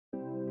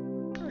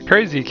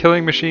Crazy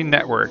Killing Machine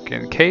Network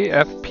and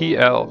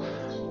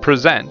KFPL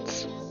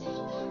presents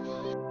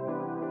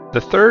the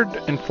third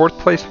and fourth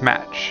place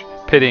match,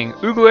 pitting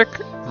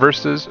Ugluk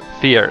versus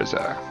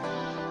Firesa.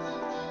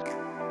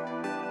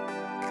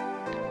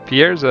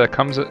 Firesa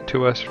comes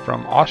to us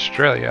from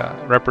Australia,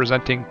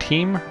 representing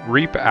Team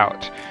Reap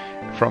Out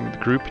from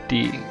Group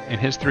D, and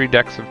his three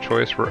decks of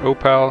choice were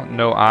Opal,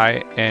 No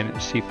Eye, and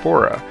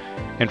Sephora,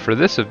 and for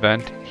this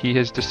event he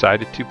has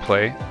decided to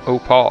play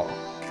Opal.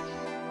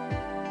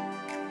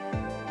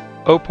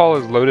 Opal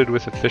is loaded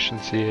with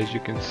efficiency, as you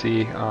can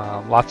see.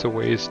 Lots of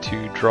ways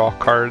to draw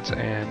cards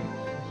and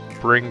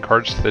bring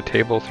cards to the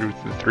table through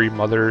the three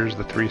mothers,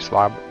 the three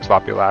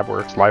sloppy lab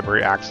works,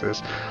 library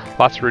access.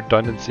 Lots of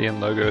redundancy in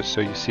logos,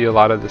 so you see a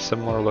lot of the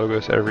similar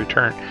logos every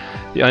turn.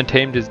 The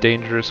Untamed is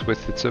dangerous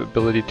with its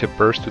ability to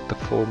burst with the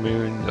full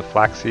moon, the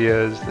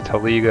Flaxias, the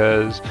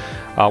Taligas,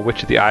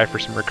 Witch of the Eye for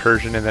some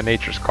recursion, and the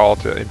Nature's Call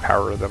to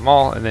empower them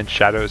all. And then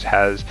Shadows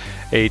has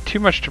a too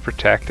much to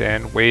protect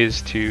and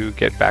ways to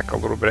get back a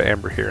little bit of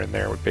amber here and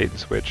there with Bait and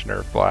Switch,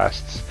 Nerve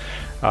Blasts,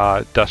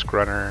 Dusk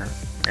Runner,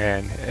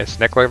 and a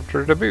Snake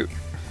Lifter to boot.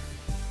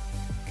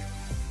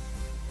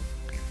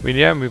 We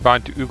now move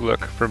on to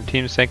Ugluk from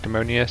Team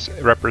Sanctimonious,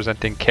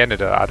 representing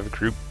Canada out of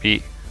Group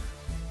B.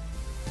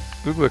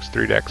 Ugluk's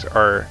three decks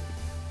are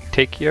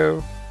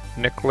Takeo,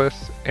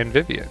 Nicholas, and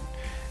Vivian,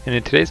 and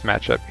in today's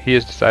matchup he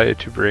has decided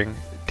to bring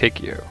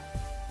Takeo.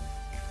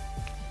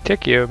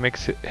 Takeo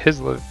makes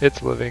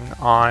its living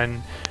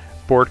on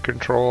board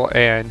control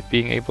and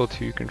being able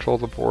to control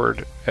the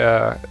board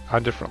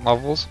on different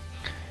levels.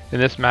 In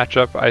this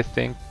matchup, I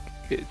think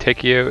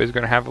Takeo is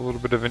going to have a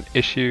little bit of an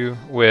issue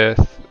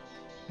with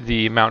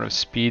the amount of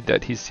speed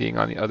that he's seeing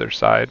on the other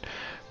side,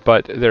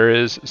 but there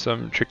is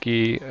some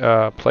tricky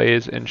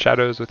plays in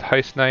Shadows with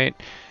Heist Knight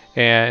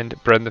and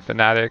Bren the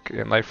Fanatic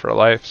and Life for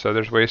Life, so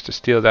there's ways to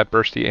steal that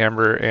bursty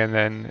amber, and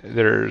then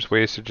there's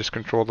ways to just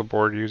control the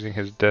board using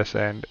his Dis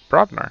and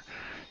Brobnar.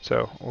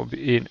 So it will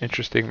be an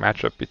interesting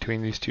matchup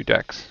between these two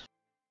decks.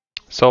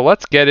 So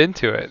let's get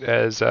into it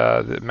as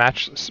the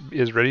match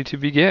is ready to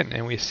begin,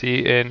 and we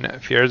see in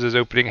Fieresa's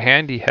opening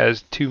hand he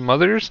has two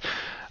mothers,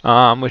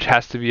 which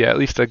has to be at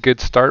least a good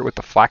start with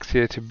the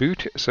Flaxia to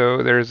boot.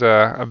 So there's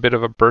a bit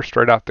of a burst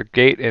right out the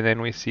gate, and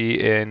then we see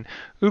in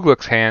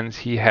Ugluk's hands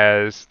he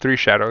has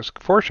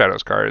four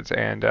Shadows cards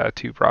and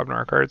two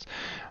Brobnar cards.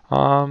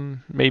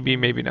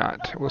 Maybe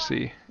not. We'll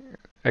see.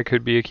 It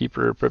could be a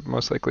keeper, but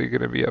most likely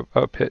going to be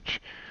a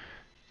pitch.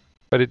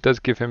 But it does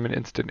give him an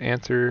instant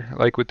answer,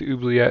 like with the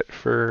Oubliette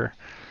for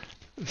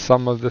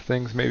some of the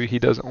things maybe he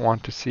doesn't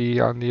want to see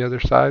on the other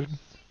side.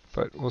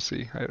 But we'll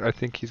see. I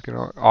think he's going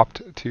to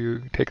opt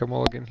to take a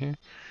mulligan here.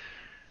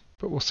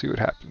 But we'll see what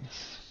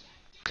happens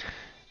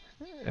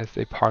as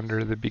they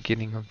ponder the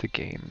beginning of the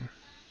game.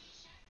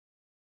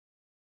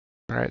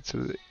 Alright,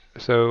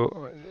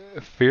 so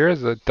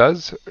Firesa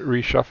does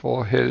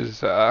reshuffle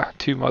his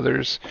two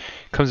mothers.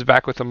 Comes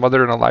back with a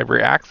mother and a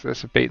library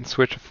access, a Bait and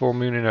Switch, a Full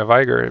Moon, and a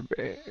Vigor.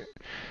 It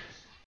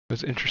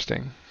was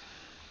interesting.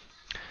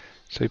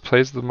 So he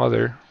plays the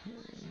mother.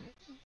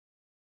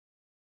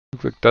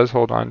 Ugluk does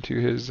hold on to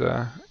his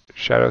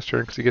Shadows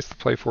turn because he gets to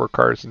play 4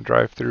 cards and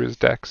drive through his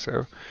deck,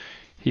 so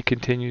he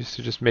continues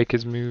to just make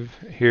his move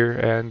here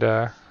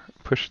and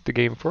push the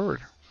game forward.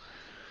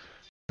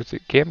 It's a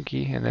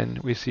Gamgee, and then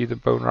we see the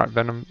Bone Rot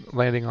Venom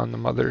landing on the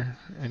mother,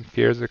 and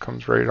Firesa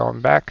comes right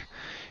on back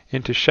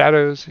into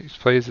Shadows. He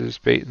plays his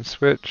Bait and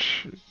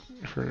Switch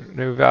for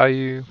no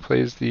value,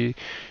 plays the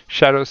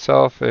Shadow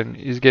Self, and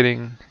he's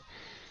getting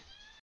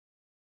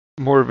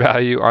more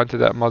value onto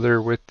that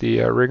mother with the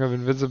Ring of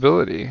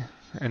Invisibility.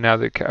 And now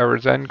the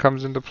Coward's End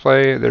comes into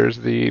play. There's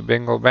the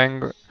Bengal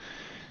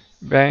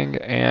Bang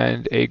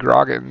and a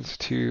Groggins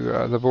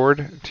to the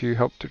board to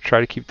help to try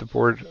to keep the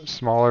board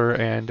smaller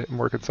and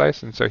more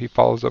concise. And so he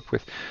follows up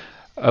with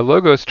a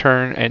Logos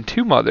turn and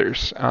 2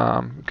 mothers.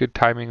 Good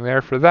timing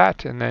there for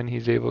that. And then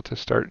he's able to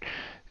start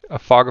a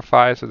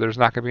Fogify, so there's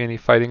not going to be any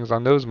fightings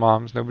on those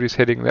moms. Nobody's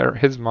hitting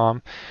his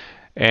mom.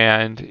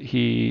 And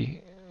he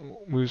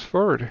moves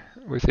forward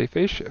with a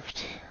Phase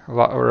Shift,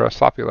 or a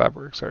Sloppy Lab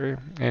Work, sorry,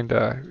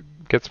 and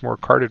gets more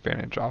card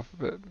advantage off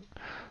of it.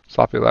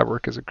 Sloppy Lab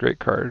Work is a great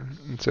card,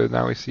 and so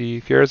now we see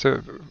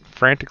Firesa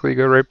frantically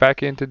go right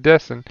back into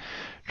Dis and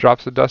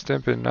drops a Dust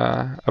Imp and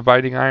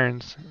Abiding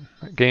Irons.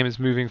 The game is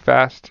moving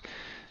fast.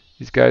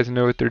 These guys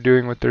know what they're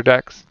doing with their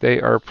decks. They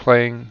are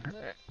playing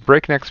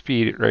breakneck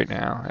speed right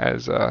now,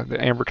 as the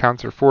amber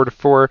counts are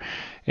 4-4,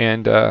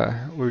 and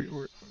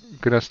we're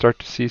going to start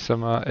to see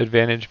some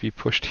advantage be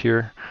pushed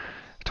here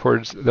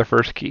towards the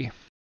first key.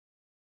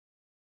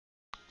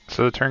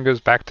 So the turn goes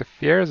back to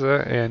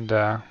Firesa, and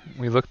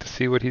we look to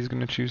see what he's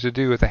going to choose to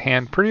do with a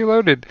hand pretty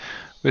loaded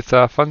with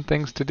fun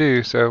things to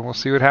do. So we'll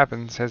see what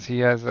happens, as he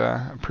has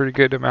a pretty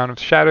good amount of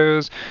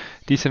Shadows,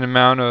 decent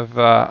amount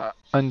of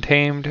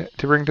Untamed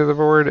to bring to the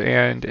board,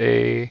 and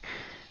a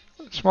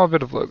small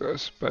bit of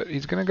Logos. But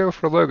he's going to go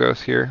for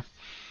Logos here.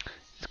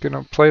 He's going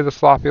to play the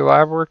Sloppy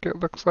Lab Work, it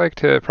looks like,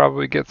 to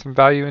probably get some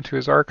value into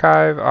his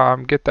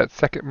archive, get that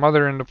second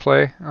mother into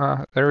play.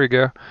 There we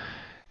go.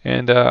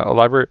 And a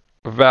library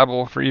of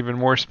Babel for even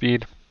more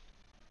speed.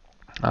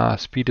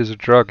 Speed is a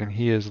drug, and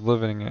he is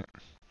living it.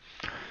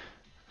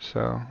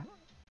 So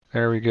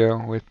there we go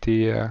with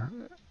the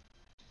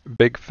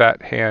big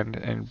fat hand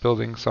and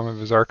building some of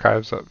his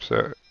archives up.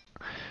 So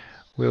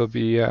we'll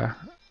be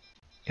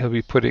he'll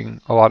be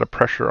putting a lot of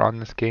pressure on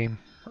this game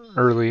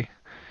early,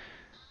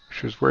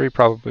 which is where he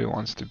probably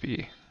wants to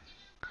be.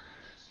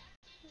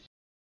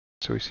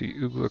 So we see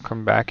Ugluk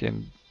come back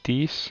in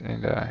Dees,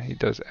 and he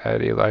does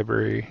add a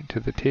library to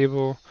the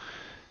table.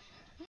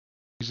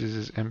 Uses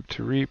his imp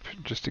to reap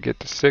just to get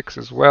to 6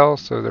 as well,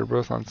 so they're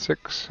both on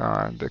 6.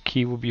 The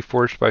key will be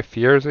forged by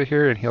Firesa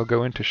here, and he'll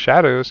go into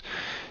shadows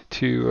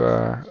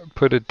to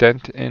put a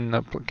dent in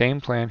the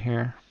game plan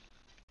here.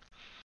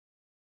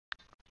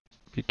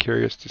 Be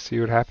curious to see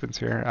what happens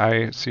here. I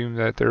assume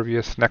that there will be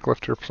a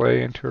Snecklifter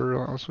play into a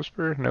Relentless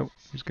Whisper. Nope,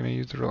 he's going to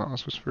use the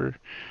Relentless Whisper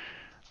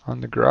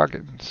on the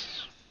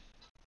Groggins.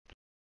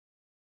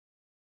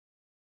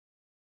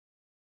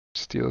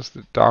 Steals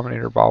the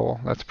Dominator Bauble.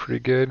 That's pretty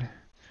good.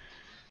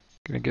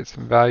 Gonna get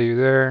some value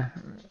there.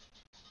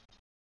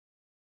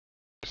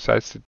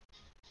 Decides to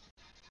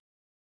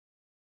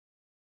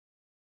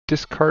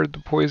discard the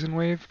Poison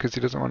Wave because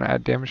he doesn't want to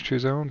add damage to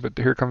his own. But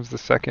here comes the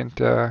second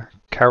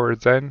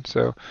Coward's End.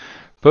 So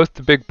both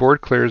the big board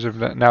clears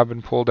have now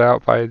been pulled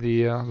out by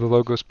the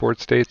Logos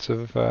board states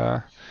of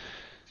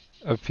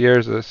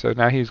Firesa. So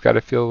now he's got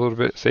to feel a little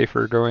bit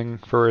safer going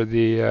for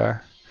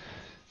the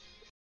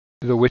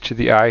Witch of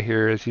the Eye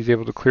here, as he's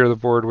able to clear the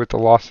board with the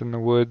Lost in the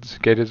Woods,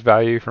 get his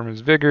value from his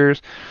Vigors.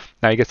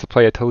 Now he gets to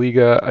play a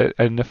Taliga,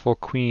 a Niffle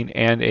Queen,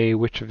 and a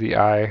Witch of the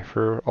Eye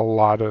for a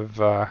lot of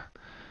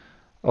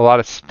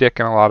stick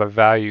and a lot of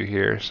value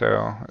here.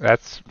 So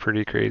that's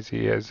pretty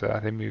crazy as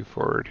they move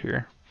forward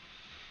here.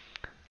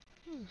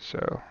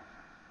 So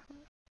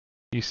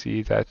you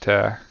see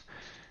that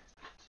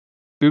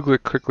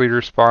Ugluk quickly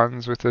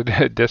responds with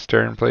a Dis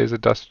turn, plays a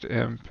Dust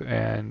Imp,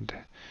 and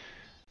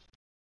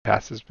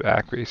passes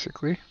back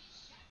basically.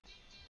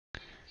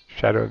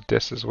 Shadow of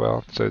Dis as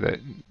well, so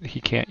that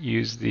he can't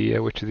use the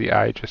Witch of the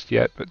Eye just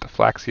yet, but the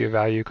Flaxia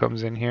value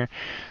comes in here.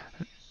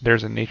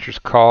 There's a Nature's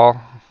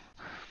Call.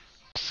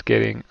 It's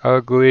getting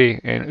ugly,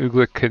 and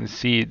Ugluk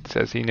concedes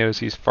as he knows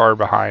he's far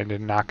behind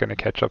and not going to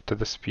catch up to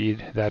the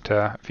speed that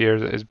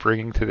Firesa is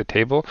bringing to the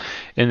table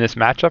in this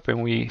matchup.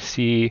 And we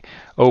see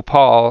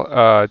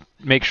Opal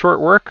make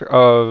short work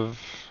of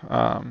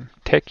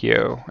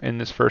Tekio in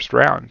this first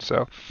round.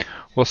 So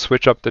we'll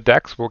switch up the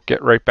decks, we'll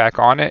get right back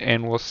on it,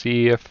 and we'll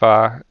see if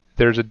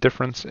there's a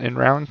difference in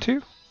round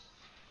 2.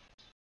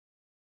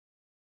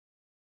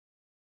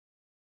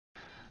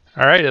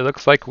 Alright, it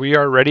looks like we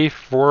are ready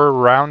for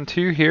round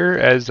 2 here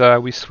as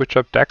we switch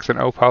up decks, and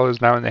Opal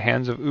is now in the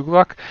hands of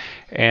Ugluk,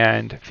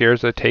 and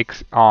Firesa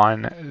takes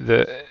on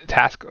the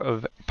task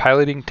of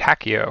piloting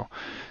Takio.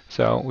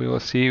 So we will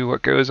see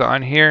what goes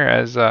on here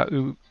as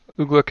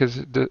Ugluk has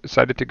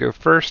decided to go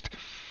first.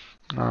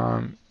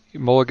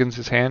 Mulligans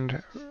his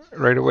hand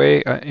right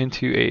away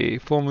into a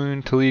Full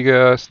Moon,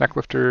 Taliga,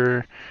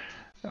 Snecklifter,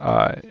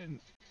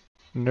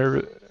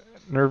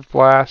 Nerve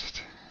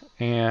Blast,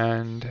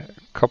 and a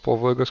couple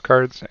of Logos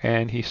cards,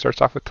 and he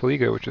starts off with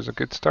Taliga, which is a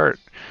good start.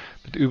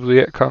 But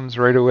Oubliette comes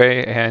right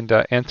away and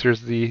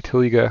answers the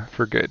Taliga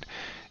for good.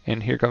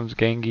 And here comes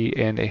Gengi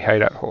and a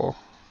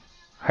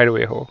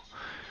hideaway hole.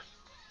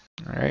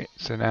 Alright,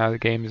 so now the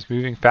game is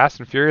moving fast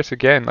and furious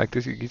again. Like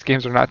these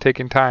games are not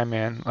taking time,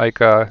 man. Like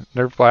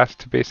Nerve Blast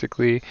to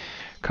basically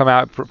come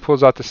out,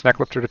 pulls out the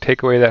Snecklifter to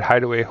take away that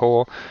hideaway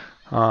hole.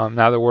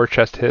 Now the War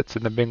Chest hits,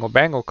 and the Bingle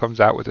Bangle comes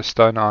out with a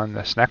stun on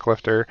the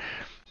Snecklifter.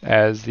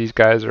 As these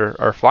guys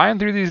are flying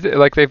through these,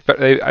 like they've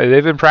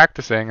been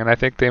practicing, and I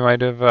think they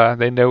might have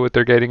they know what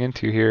they're getting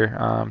into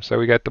here. So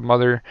we got the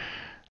mother,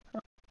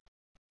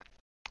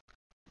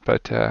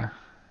 but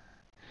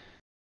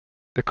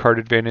the card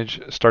advantage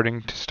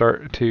starting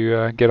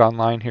to get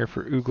online here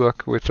for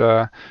Ugluk with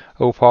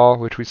Opal,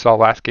 which we saw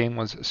last game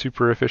was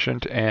super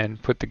efficient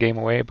and put the game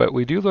away. But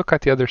we do look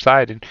at the other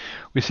side, and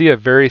we see a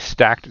very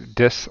stacked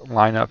Dis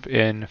lineup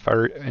in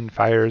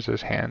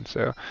Fire's hand.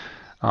 So.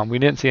 We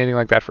didn't see anything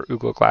like that for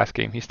Ugluk last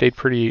game. He stayed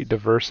pretty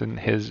diverse in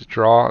his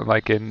draw,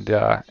 like in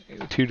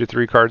 2 to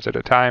 3 cards at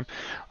a time.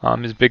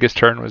 His biggest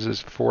turn was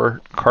his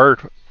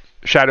 4-card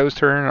Shadows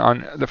turn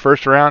on the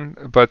first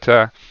round, but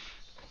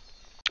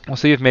we'll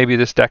see if maybe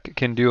this deck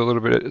can do a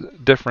little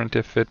bit different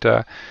if it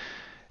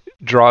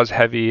draws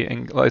heavy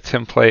and lets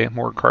him play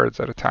more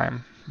cards at a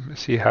time. Let's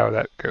see how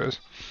that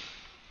goes.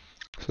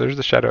 So there's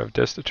the Shadow of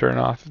Dis to turn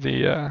off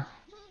the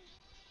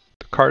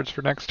cards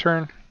for next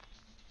turn.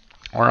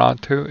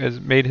 Oranto has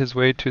made his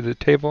way to the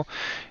table,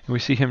 and we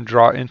see him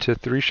draw into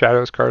 3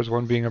 Shadows cards,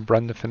 one being a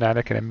Brun the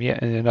Fanatic and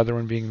another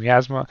one being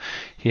Miasma.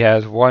 He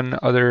has one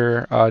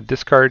other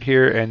discard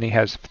here, and he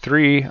has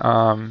 3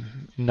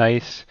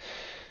 nice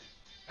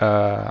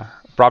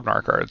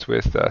Brobnar cards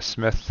with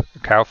Smith,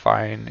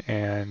 Cowfine,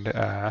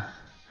 and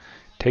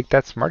Take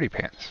That Smarty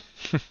Pants.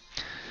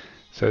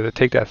 So the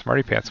Take That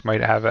Smarty Pants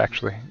might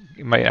actually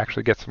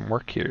get some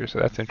work here, so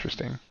that's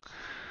interesting.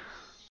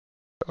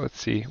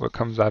 Let's see what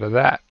comes out of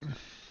that.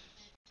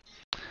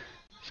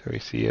 So we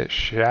see a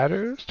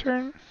Shadow's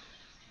turn.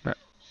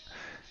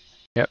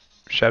 Yep,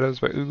 Shadows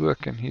by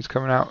Ugluk, and he's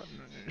coming out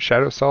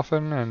Shadow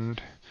Selfin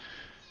and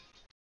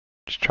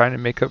just trying to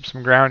make up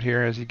some ground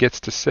here as he gets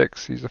to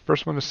 6. He's the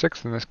first one to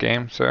 6 in this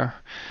game, so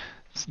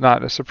it's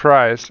not a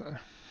surprise.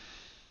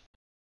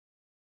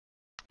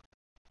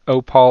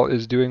 Opal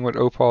is doing what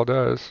Opal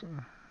does.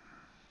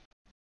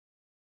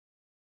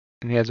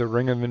 And he has a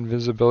Ring of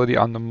Invisibility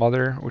on the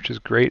Mother, which is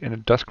great, and a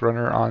Dusk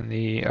Runner on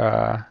the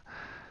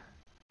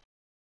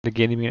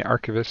Ganymean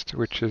Archivist,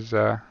 which is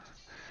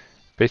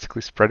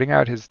basically spreading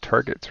out his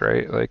targets,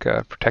 right? Like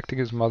protecting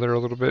his mother a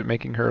little bit,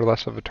 making her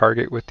less of a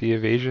target with the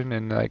evasion,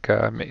 and like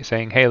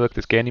saying, hey, look,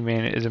 this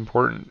Ganymean is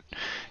important.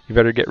 You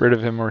better get rid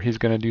of him or he's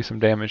going to do some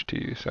damage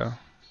to you. So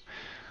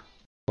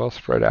well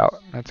spread out.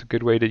 That's a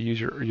good way to use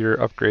your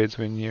upgrades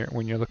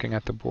when you're looking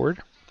at the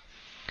board.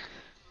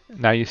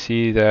 Now you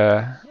see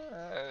the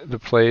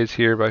plays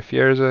here by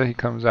Firesa. He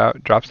comes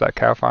out, drops that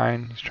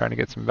Cowfine. He's trying to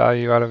get some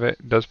value out of it.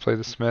 Does play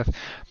the Smith.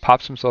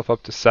 Pops himself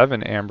up to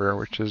 7 Amber,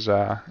 which is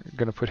going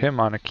to put him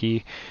on a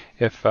key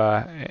if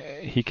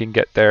he can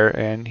get there.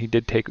 And he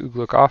did take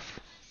Ugluk off.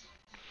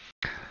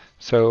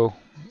 So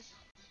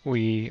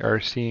we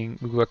are seeing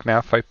Ugluk now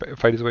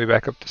fight his way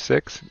back up to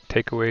 6,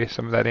 take away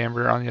some of that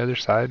Amber on the other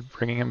side,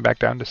 bringing him back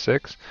down to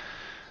 6.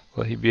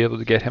 Will he be able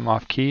to get him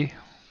off key?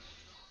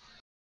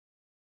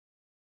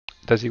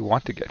 Does he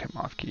want to get him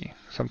off key?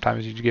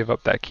 Sometimes you give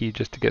up that key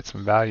just to get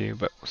some value,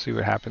 but we'll see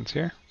what happens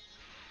here.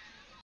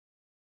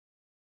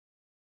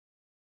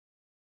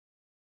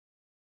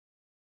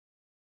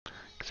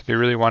 Because if he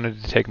really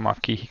wanted to take him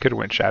off key, he could have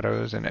went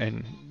Shadows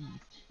and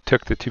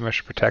took the too much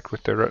to protect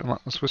with the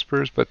Relentless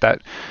Whispers, but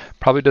that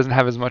probably doesn't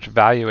have as much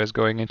value as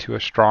going into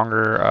a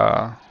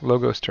stronger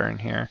Logos turn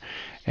here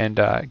and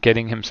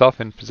getting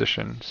himself in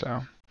position.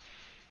 So.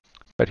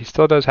 But he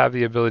still does have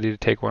the ability to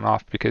take one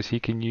off because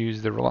he can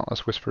use the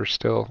Relentless Whisper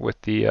still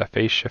with the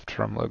phase shift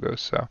from Logos.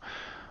 So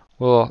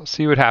we'll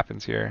see what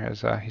happens here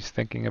as he's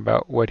thinking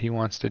about what he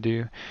wants to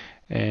do.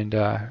 And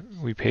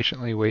we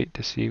patiently wait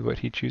to see what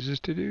he chooses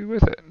to do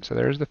with it. So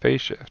there's the phase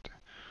shift.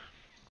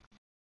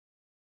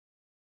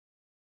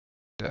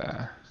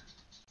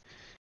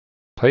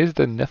 Plays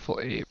the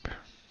Niffle Ape.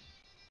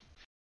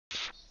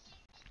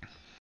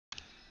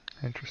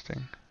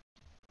 Interesting.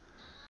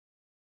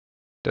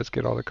 Does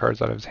get all the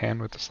cards out of his hand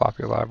with the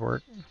Sloppy Lab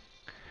work.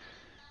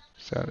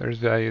 So there's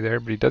value there,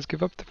 but he does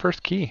give up the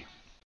first key.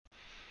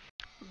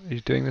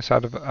 He's doing this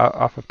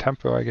off of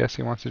tempo, I guess.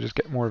 He wants to just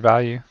get more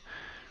value.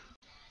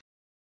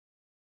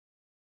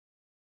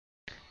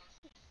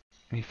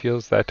 And he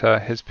feels that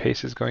his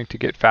pace is going to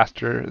get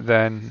faster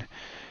than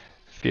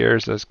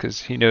Fieresa's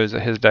because he knows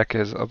that his deck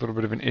has a little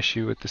bit of an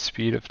issue with the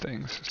speed of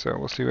things. So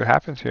we'll see what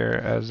happens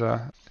here as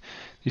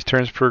these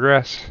turns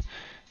progress.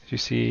 You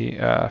see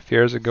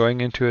Firesa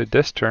going into a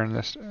disc turn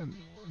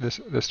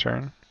this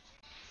turn,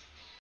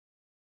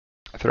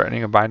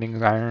 threatening a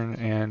Binding Iron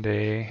and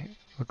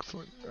looks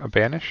like a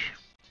Banish.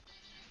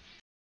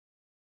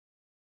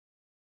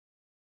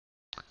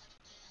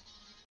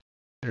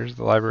 There's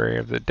the Library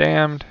of the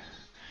Damned.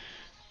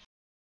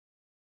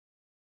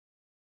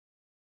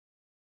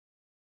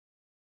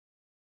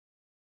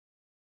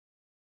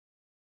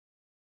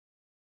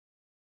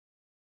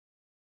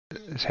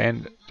 His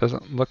hand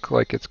doesn't look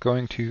like it's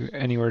going to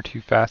anywhere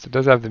too fast. It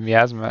does have the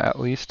Miasma at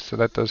least, so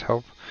that does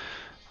help.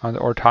 The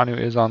Ortanu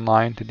is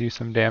online to do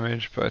some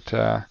damage, but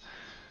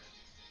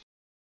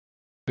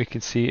we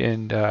can see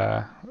in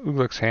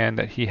Ugluk's hand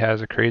that he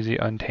has a crazy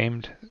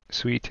Untamed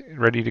suite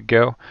ready to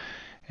go.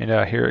 And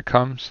here it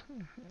comes.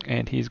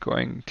 And he's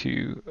going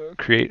to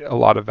create a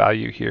lot of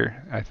value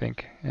here, I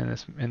think, in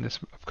this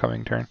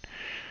upcoming turn.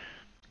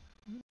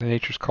 The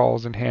Nature's Call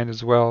is in hand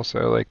as well,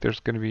 so like there's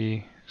going to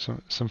be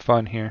some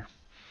fun here.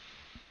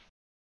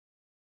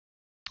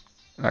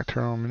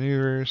 Nocturnal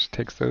Maneuvers,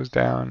 takes those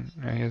down.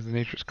 Now he has the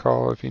Nature's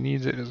Call if he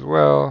needs it as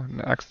well.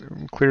 Next,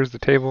 clears the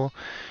table.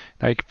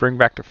 Now you can bring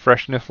back the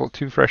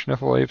two fresh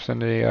Niffle Apes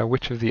and a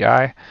Witch of the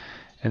Eye.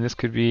 And this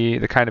could be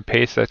the kind of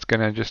pace that's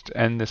going to just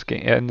end this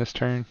game.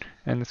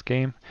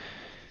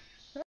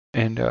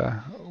 And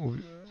I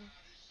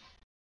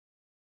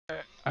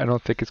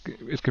don't think it's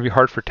going to be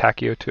hard for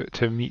Takeo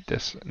to meet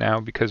this now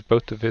because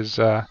both of his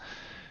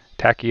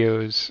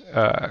Takeo's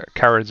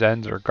Coward's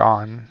Ends are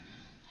gone.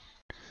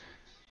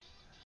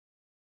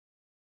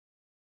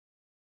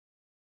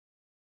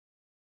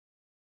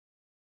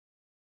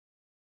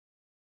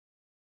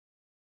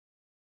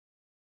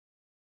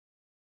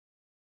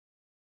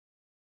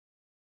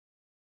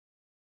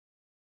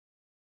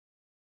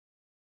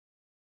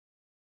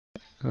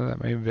 So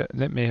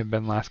that may have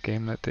been last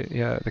game that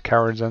the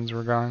Coward's Ends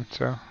were gone.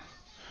 So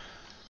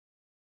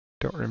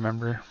don't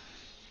remember.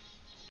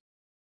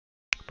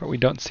 But we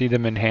don't see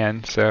them in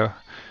hand, so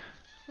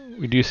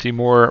we do see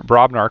more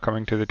Brobnar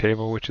coming to the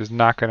table, which is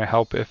not going to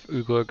help if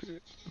Ugluk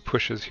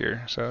pushes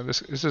here. So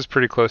this is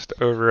pretty close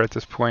to over at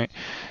this point,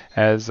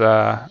 as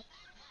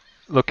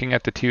looking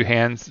at the two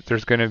hands,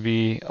 there's going to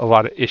be a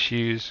lot of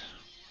issues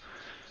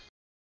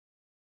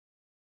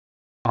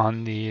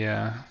on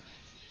the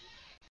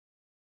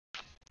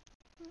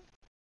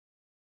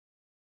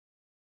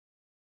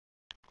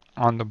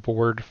on the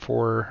board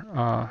for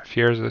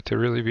Firesa to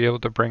really be able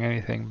to bring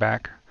anything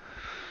back.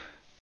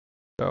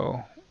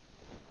 So,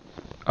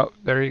 oh,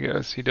 there he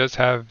goes. He does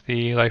have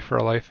the Life for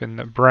a Life in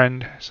the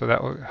Brend, so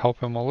that will help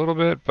him a little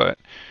bit, but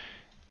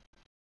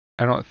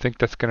I don't think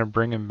that's going to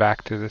bring him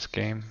back to this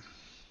game.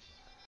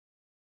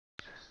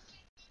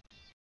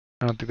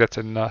 I don't think that's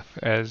enough,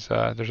 as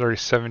there's already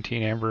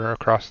 17 amber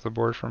across the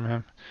board from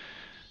him.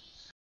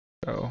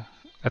 So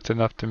that's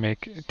enough to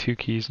make 2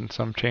 keys and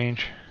some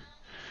change.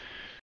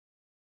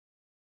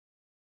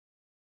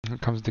 Here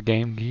comes the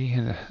game key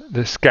and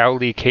the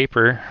Scowly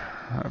Caper.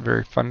 A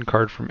very fun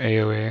card from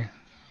AOA.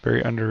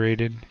 Very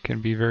underrated. Can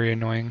be very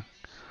annoying.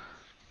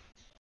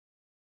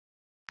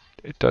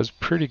 It does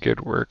pretty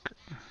good work.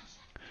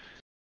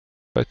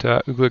 But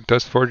Ugluk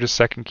does forge his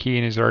second key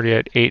and he's already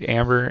at 8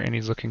 amber and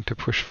he's looking to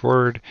push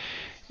forward.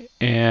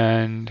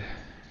 And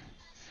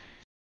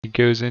he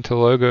goes into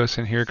Logos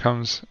and here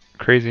comes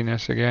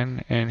craziness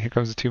again. And here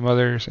comes the 2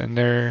 mothers and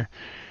there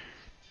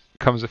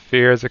comes a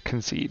fear as a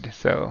concede.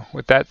 So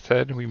with that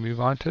said, we move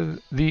on to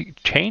the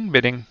chain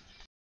bidding.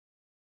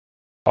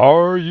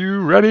 Are you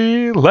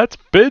ready? Let's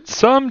bid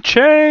some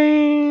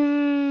chains!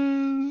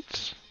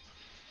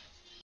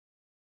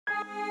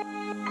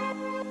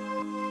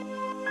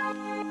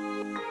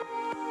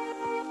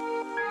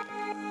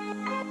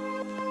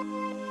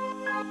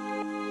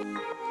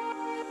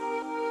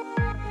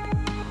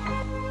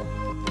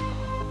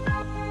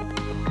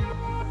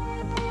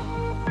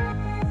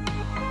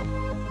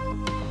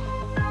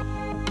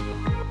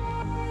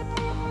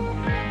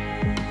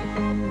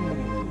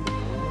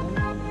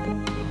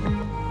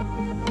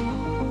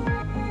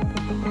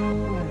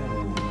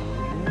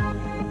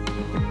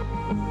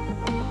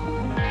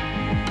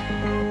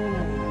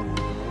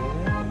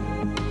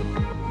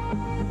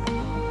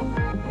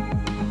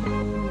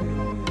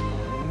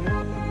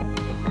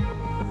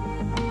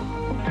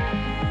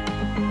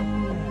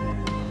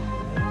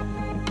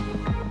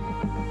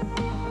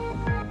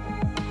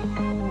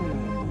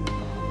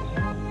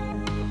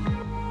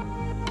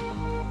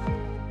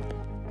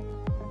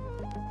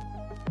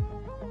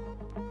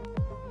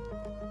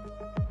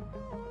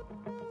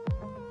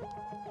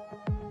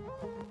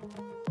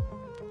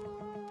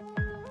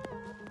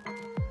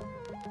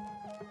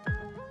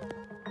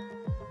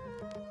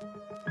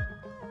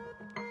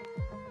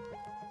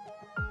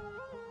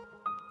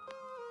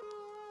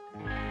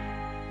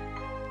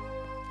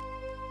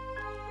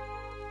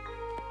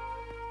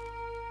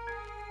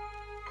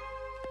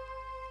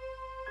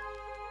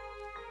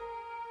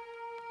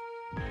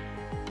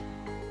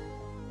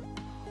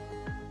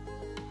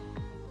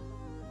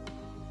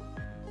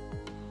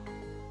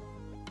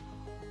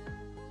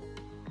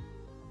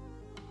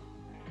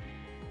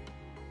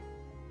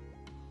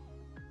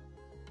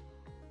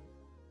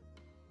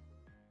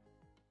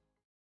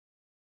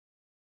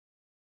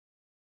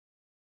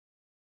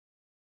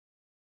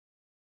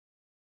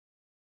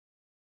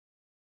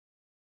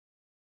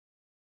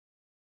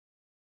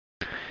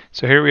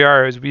 So here we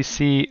are as we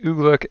see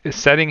Ugluk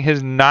setting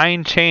his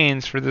 9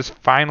 chains for this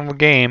final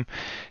game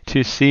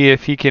to see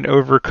if he can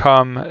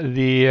overcome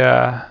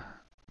the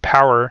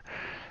power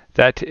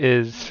that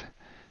is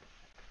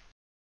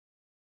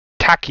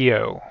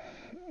Takio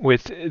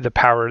with the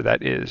power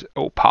that is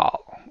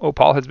Opal.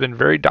 Opal has been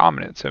very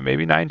dominant, so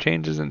maybe 9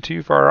 chains isn't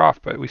too far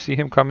off, but we see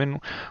him come in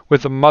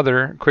with a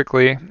mother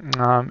quickly,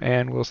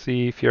 and we'll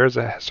see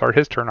Firesa start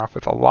his turn off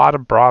with a lot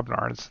of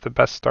Brobnar. It's the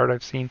best start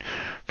I've seen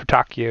for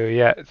Takio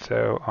yet,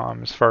 so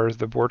as far as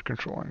the board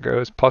controlling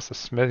goes, plus a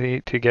smithy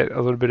to get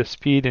a little bit of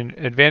speed and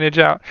advantage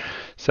out.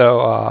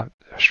 So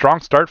strong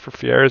start for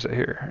Firesa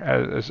here,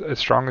 as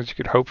strong as you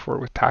could hope for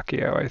with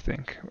Takio, I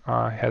think. He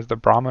has the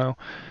Brahmo,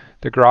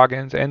 the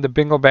Groggins, and the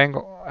Bingle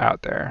Bangle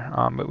out there.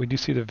 But we do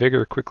see the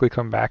Vigor quickly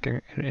come back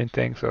in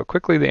things. So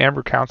quickly the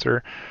Amber counts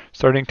are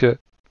starting to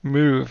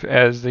move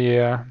as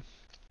the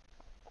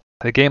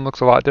game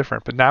looks a lot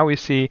different. But now we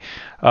see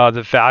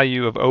the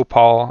value of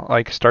Opal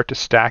start to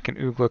stack in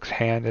Ugluk's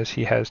hand as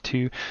he has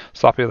 2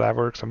 Sloppy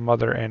Lavworks, a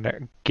Mother, and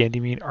a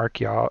Gandymede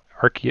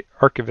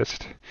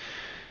Archivist.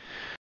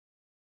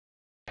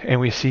 And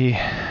we see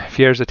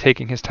Firesa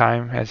taking his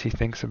time as he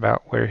thinks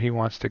about where he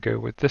wants to go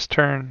with this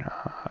turn.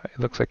 It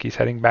looks like he's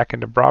heading back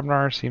into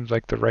Brobnar. Seems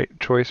like the right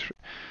choice.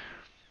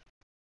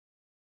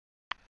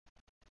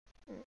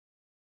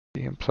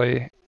 See him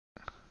play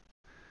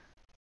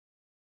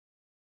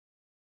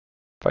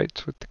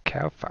fights with the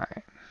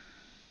Cowfine.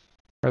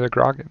 Or the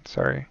Groggin,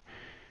 sorry.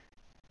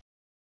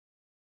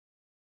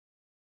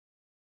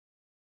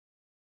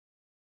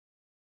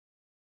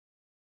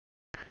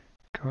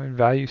 Going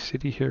Value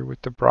City here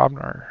with the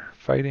Brobnar,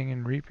 fighting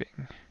and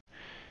reaping.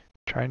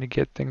 Trying to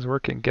get things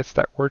working, gets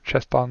that war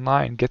chest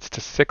online, gets to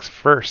 6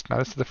 first. Now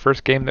this is the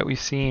first game that we've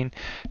seen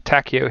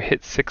Takio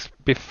hit 6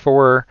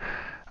 before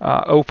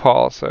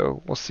Opal,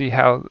 so we'll see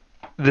how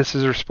this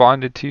is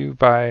responded to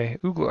by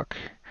Ugluk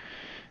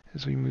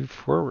as we move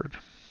forward.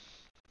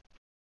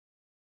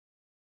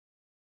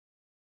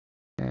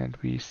 And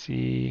we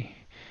see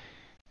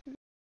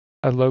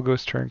a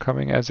Logos turn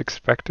coming as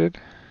expected.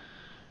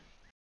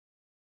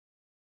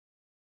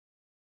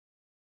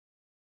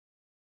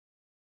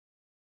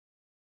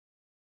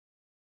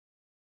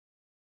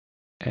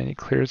 And he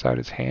clears out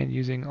his hand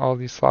using all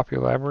these sloppy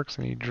lab works,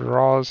 and he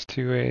draws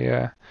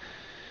to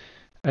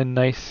a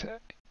nice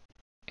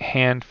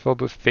hand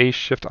filled with Phase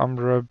Shift,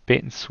 Umbra,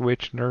 Bait and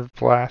Switch, Nerve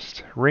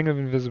Blast, Ring of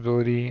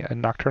Invisibility, a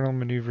Nocturnal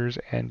Maneuvers,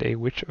 and a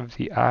Witch of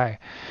the Eye,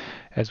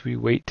 as we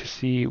wait to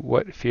see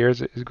what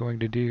Firesa is going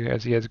to do,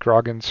 as he has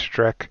Grogan,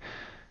 Strek,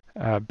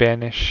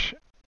 Banish,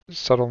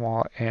 Subtle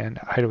Maul, and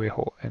Hideaway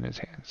Hole in his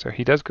hand. So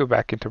he does go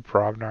back into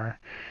Brobnar,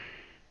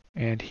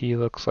 and he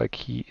looks like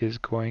he is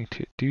going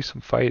to do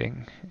some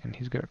fighting, and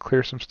he's going to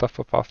clear some stuff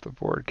up off the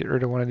board, get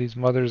rid of one of these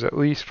mothers at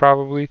least,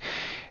 probably,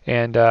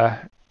 and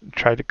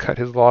try to cut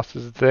his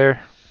losses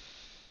there.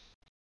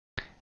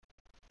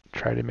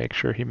 Try to make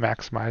sure he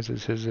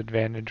maximizes his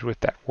advantage with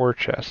that war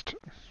chest.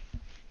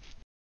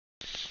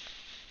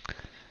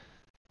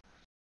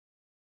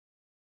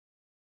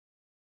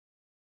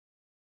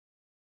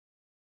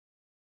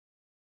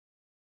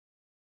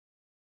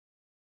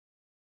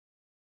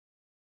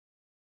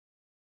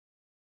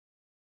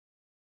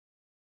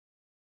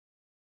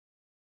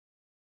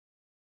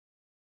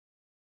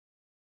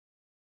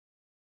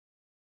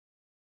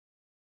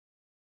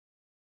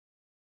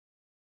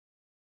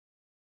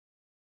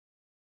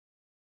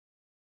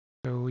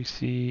 So we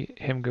see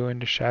him go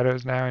into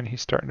shadows now, and he's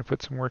starting to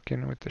put some work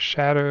in with the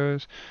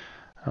shadows.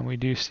 We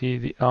do see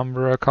the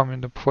Umbra come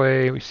into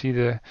play. We see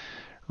the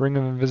Ring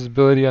of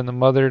Invisibility on the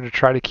Mother to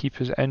try to keep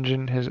his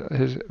engine,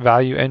 his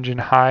value engine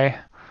high.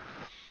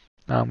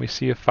 We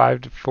see a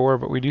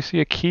 5-4, but we do see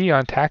a key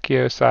on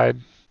Takio's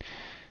side.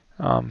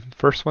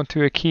 First one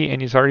to a key,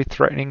 and he's already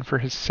threatening for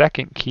his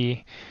second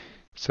key.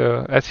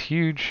 So that's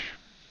huge.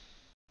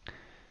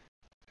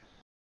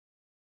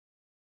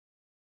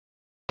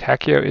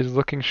 Takio is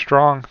looking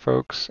strong,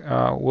 folks.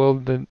 Will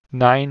the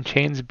 9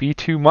 chains be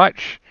too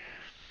much?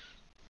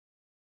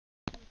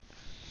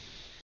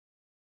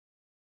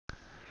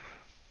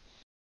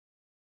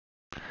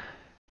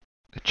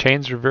 The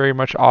chains are very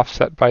much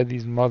offset by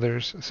these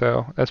mothers,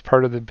 so that's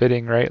part of the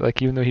bidding, right?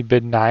 Like, even though he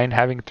bid 9,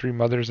 having 3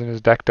 mothers in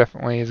his deck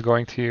definitely is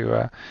going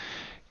to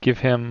give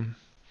him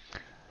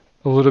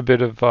a little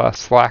bit of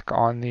slack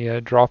on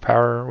the draw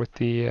power with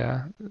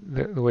the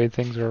way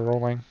things are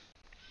rolling.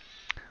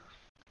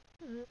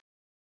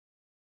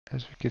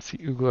 As we can see,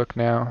 Ugluk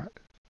now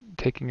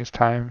taking his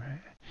time,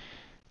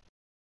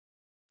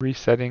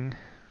 resetting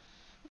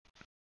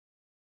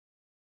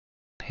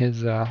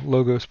his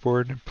logos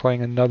board,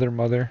 playing another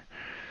mother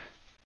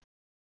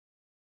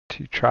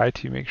to try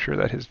to make sure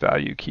that his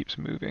value keeps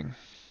moving.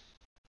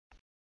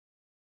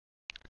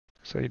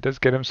 So he does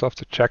get himself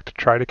to check to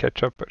try to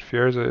catch up, but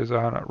Firesa is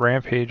on a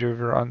rampage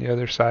over on the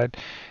other side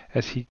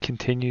as he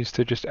continues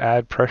to just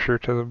add pressure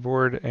to the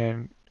board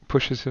and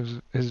pushes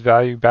his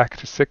value back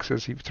to 6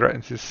 as he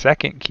threatens his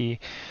second key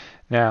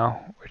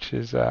now, which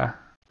is this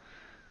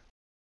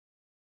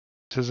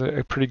is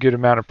a pretty good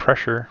amount of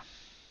pressure.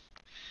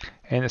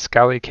 And a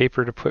Scally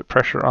Caper to put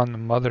pressure on the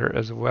mother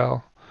as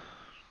well.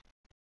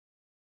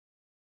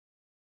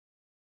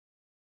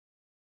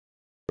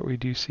 But we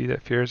do see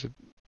that Firesa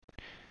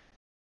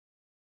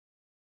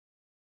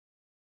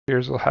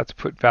will have to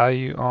put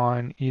value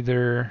on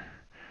either,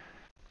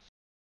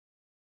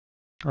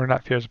 or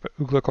not Firesa, but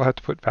Ugluk will have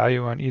to put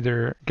value on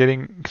either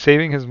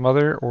saving his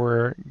mother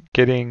or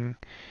getting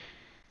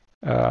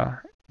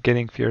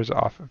Firesa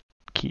off of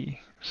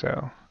key.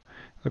 So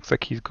looks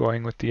like he's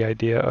going with the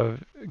idea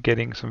of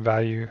getting some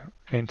value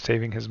and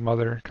saving his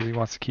mother because he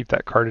wants to keep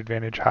that card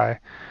advantage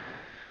high,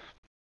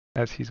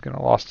 as he's going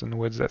to Lost in the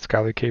Woods that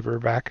Scally Caper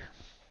back.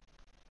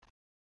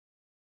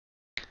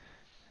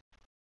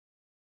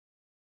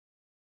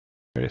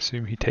 I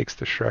assume he takes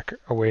the Shrek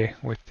away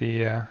with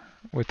the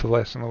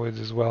Lost in the Woods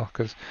as well,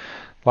 because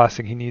the last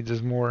thing he needs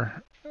is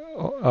more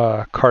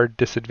card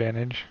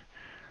disadvantage.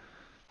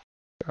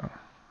 So,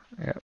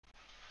 yeah.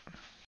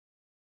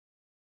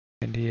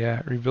 And he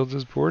rebuilds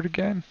his board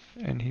again,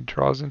 and he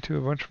draws into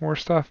a bunch more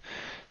stuff.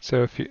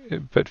 So,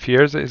 but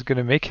Firesa is going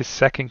to make his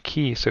second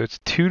key, so it's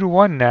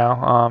 2-1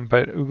 now.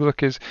 But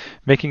Ugluk is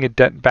making a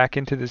dent back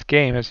into this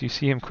game, as you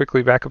see him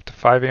quickly back up to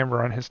 5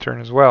 amber on his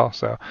turn as well.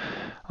 So,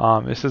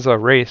 this is a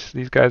race.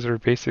 These guys are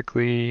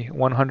basically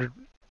 100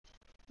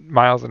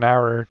 miles an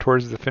hour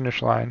towards the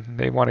finish line.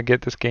 They want to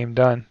get this game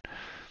done.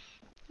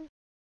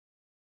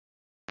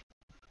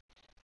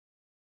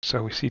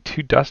 So we see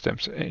 2 dust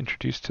imps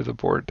introduced to the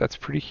board. That's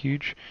pretty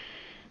huge,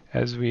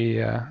 as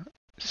we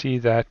see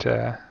that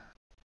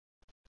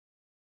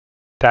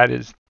that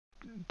is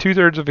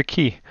 2/3 of a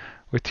key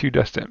with 2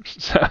 dust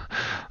imps. So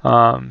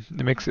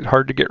it makes it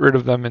hard to get rid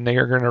of them, and they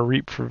are going to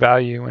reap for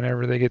value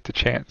whenever they get the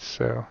chance.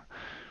 So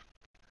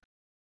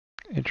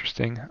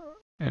interesting.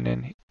 And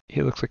then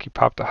he looks like he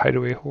popped a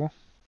Hideaway Hole.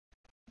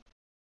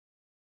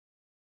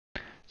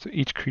 So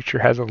each creature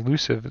has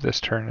elusive this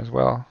turn as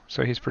well,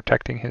 so he's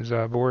protecting his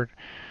board.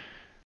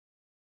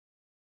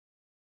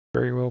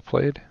 Very well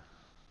played.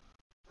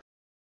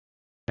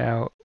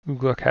 Now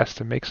Ugluk has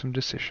to make some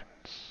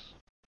decisions.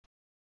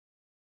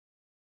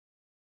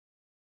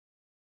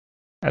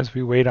 As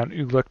we wait on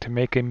Ugluk to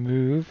make a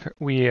move,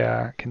 we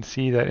can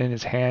see that in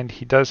his hand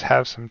he does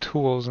have some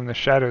tools in the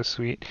Shadow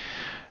Suite,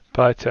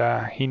 But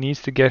he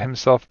needs to get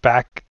himself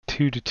back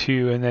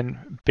 2-2 and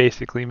then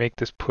basically make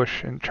this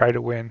push and try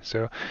to win.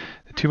 So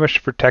the Too Much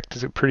to Protect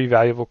is a pretty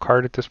valuable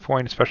card at this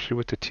point, especially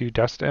with the 2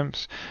 Dust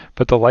Imps.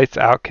 But the Lights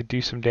Out could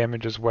do some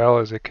damage as well,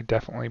 as it could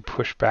definitely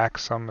push back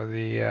some of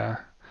the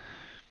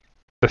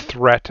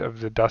threat of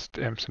the Dust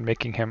Imps and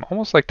making him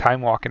almost like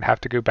Time Walk and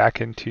have to go back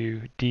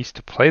into Dees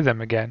to play them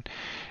again.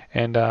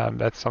 And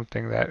that's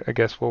something that I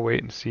guess we'll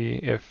wait and see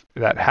if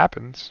that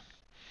happens.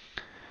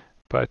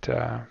 But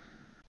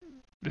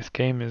this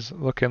game is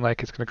looking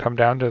like it's going to come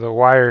down to the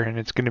wire, and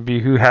it's going to be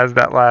who has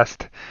the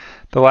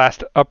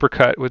last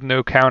uppercut with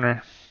no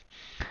counter.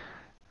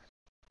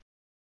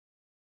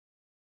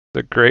 It's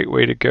a great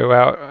way to go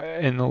out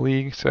in the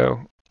league,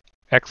 so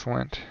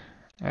excellent.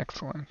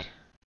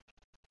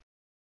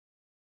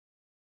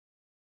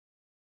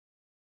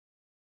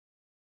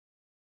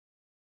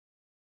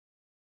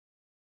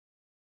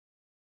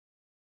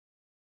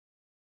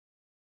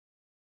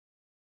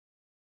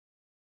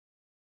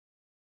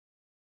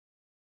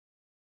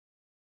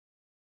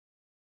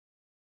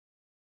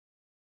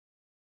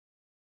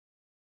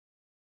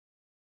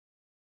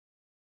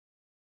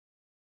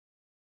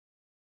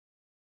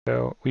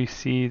 So we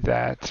see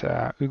that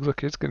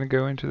Ugluk is going to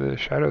go into the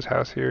Shadow's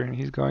house here, and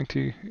he's going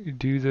to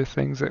do the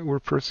things that were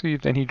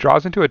perceived. And he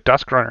draws into a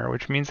Dusk Runner,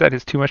 which means that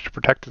his Too Much to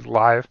Protect is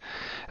live,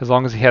 as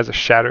long as he has a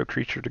Shadow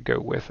creature to go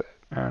with it.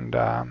 And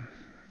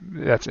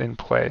that's in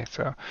play.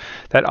 So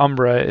that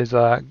Umbra is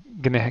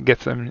going to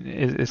get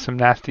some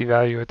nasty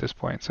value at this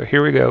point. So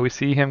here we go. We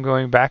see him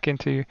going back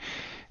into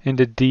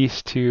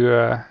Dees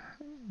to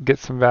get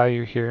some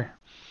value here.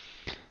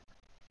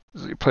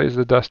 So he plays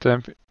the Dust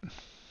Imp.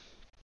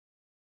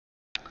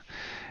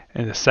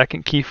 And the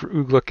second key for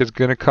Ugluk is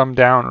going to come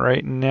down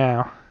right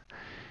now.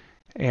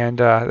 And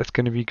that's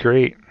going to be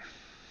great.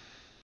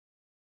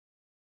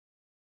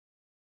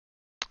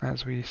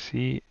 As we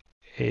see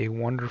a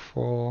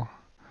wonderful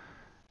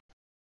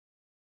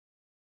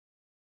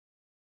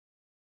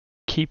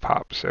key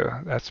pop.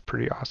 So that's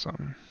pretty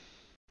awesome.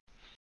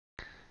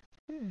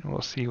 And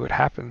we'll see what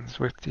happens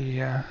with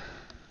the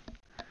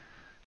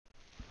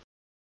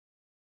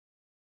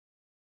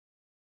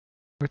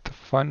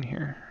fun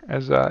here,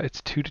 as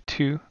it's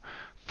 2-2,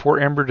 4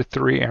 amber to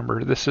 3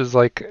 amber. This is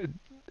like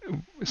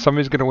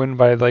somebody's gonna win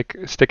by like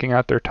sticking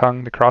out their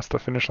tongue to cross the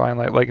finish line,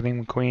 like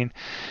Lightning McQueen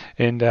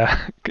in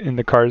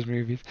the Cars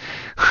movies.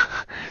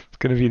 It's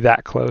gonna be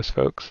that close,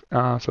 folks.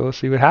 So let's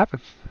see what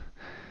happens.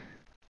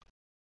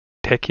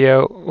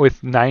 Tekio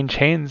with 9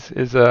 chains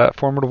is a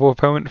formidable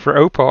opponent for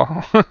Opal,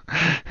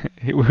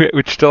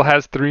 which still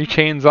has 3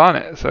 chains on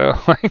it. So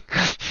like.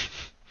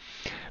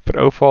 But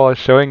Opal is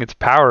showing its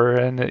power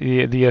and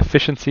the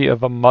efficiency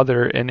of a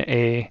Mother in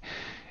a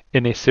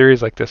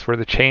series like this, where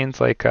the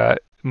chains, like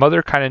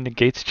Mother kind of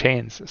negates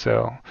chains.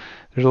 So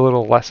there's a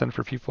little lesson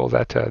for people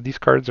that these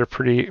cards are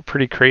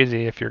pretty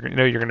crazy if you're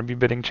you're going to be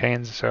bidding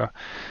chains. So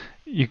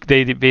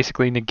they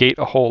basically negate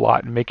a whole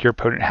lot and make your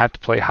opponent have to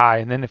play high.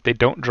 And then if they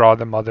don't draw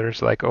the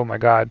Mothers, like oh my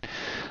god,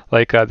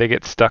 like they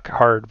get stuck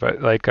hard.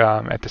 But like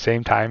at the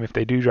same time, if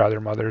they do draw their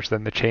Mothers,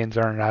 then the chains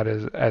aren't not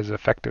as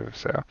effective.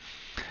 So.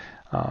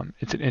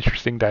 It's an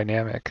interesting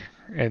dynamic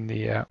in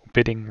the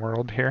bidding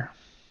world here.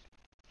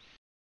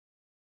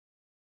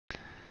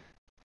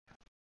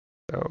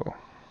 So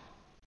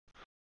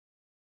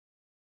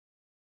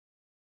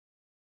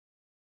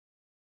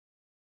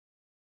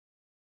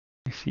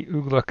you see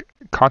Ugluk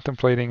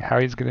contemplating how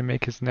he's going to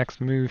make his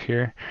next move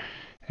here.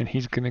 And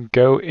he's going to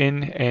go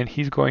in and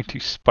he's going to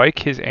spike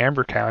his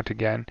amber count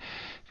again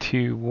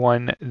to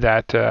one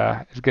that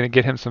is going to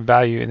get him some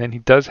value. And then he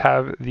does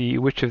have the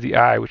Witch of the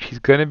Eye, which he's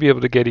going to be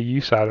able to get a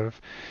use out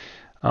of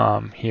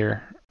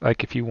here,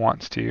 like if he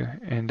wants to.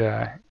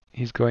 And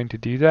he's going to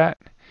do that.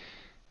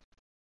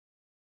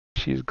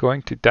 She's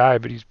going to die,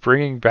 but he's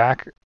bringing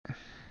back...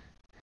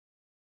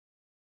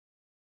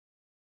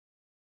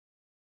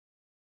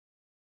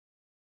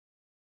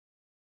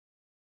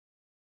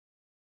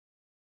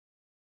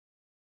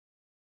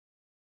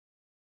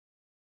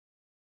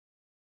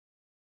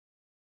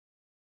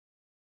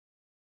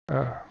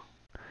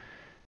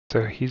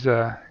 So he's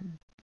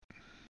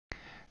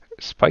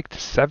spiked to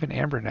 7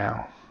 amber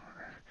now.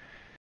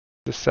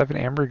 Is 7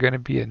 amber going to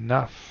be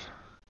enough?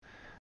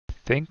 I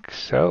think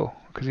so,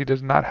 because he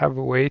does not have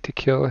a way to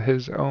kill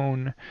his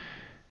own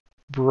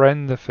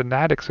Bren the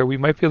Fanatic. So we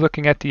might be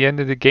looking at the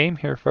end of the game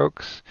here,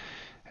 folks,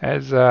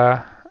 as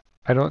I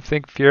don't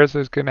think Firesa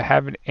is going to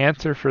have an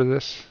answer for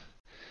this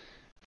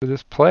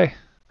play.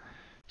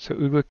 So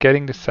Ugluk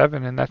getting to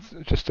 7, and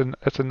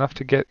that's enough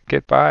to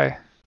get by.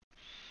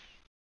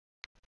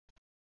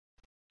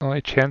 The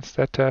only chance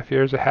that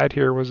Firesa had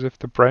here was if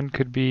the Bren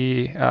could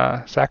be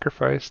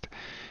sacrificed,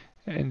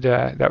 and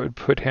that would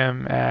put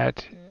him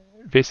at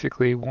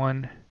basically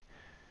 1.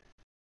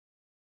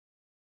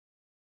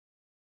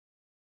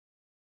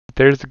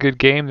 There's a good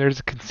game, there's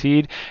a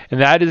concede,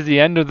 and that is the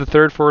end of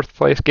the fourth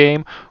place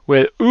game,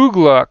 with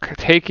Ugluk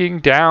taking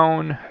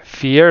down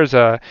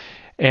Firesa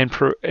and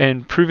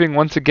proving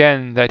once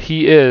again that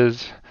he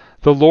is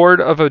the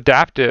Lord of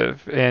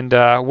Adaptive. And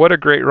what a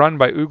great run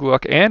by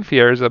Ugluk and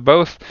Firesa,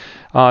 both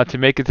to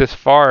make it this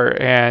far.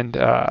 And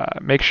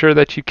make sure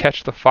that you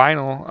catch the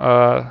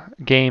final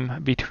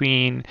game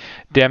between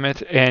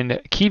Dammit and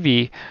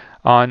Kiwi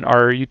on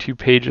our YouTube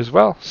page as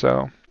well.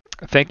 So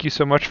thank you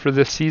so much for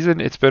this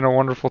season. It's been a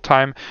wonderful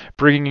time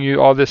bringing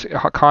you all this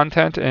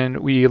content, and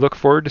we look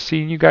forward to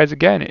seeing you guys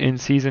again in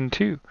Season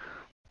 2.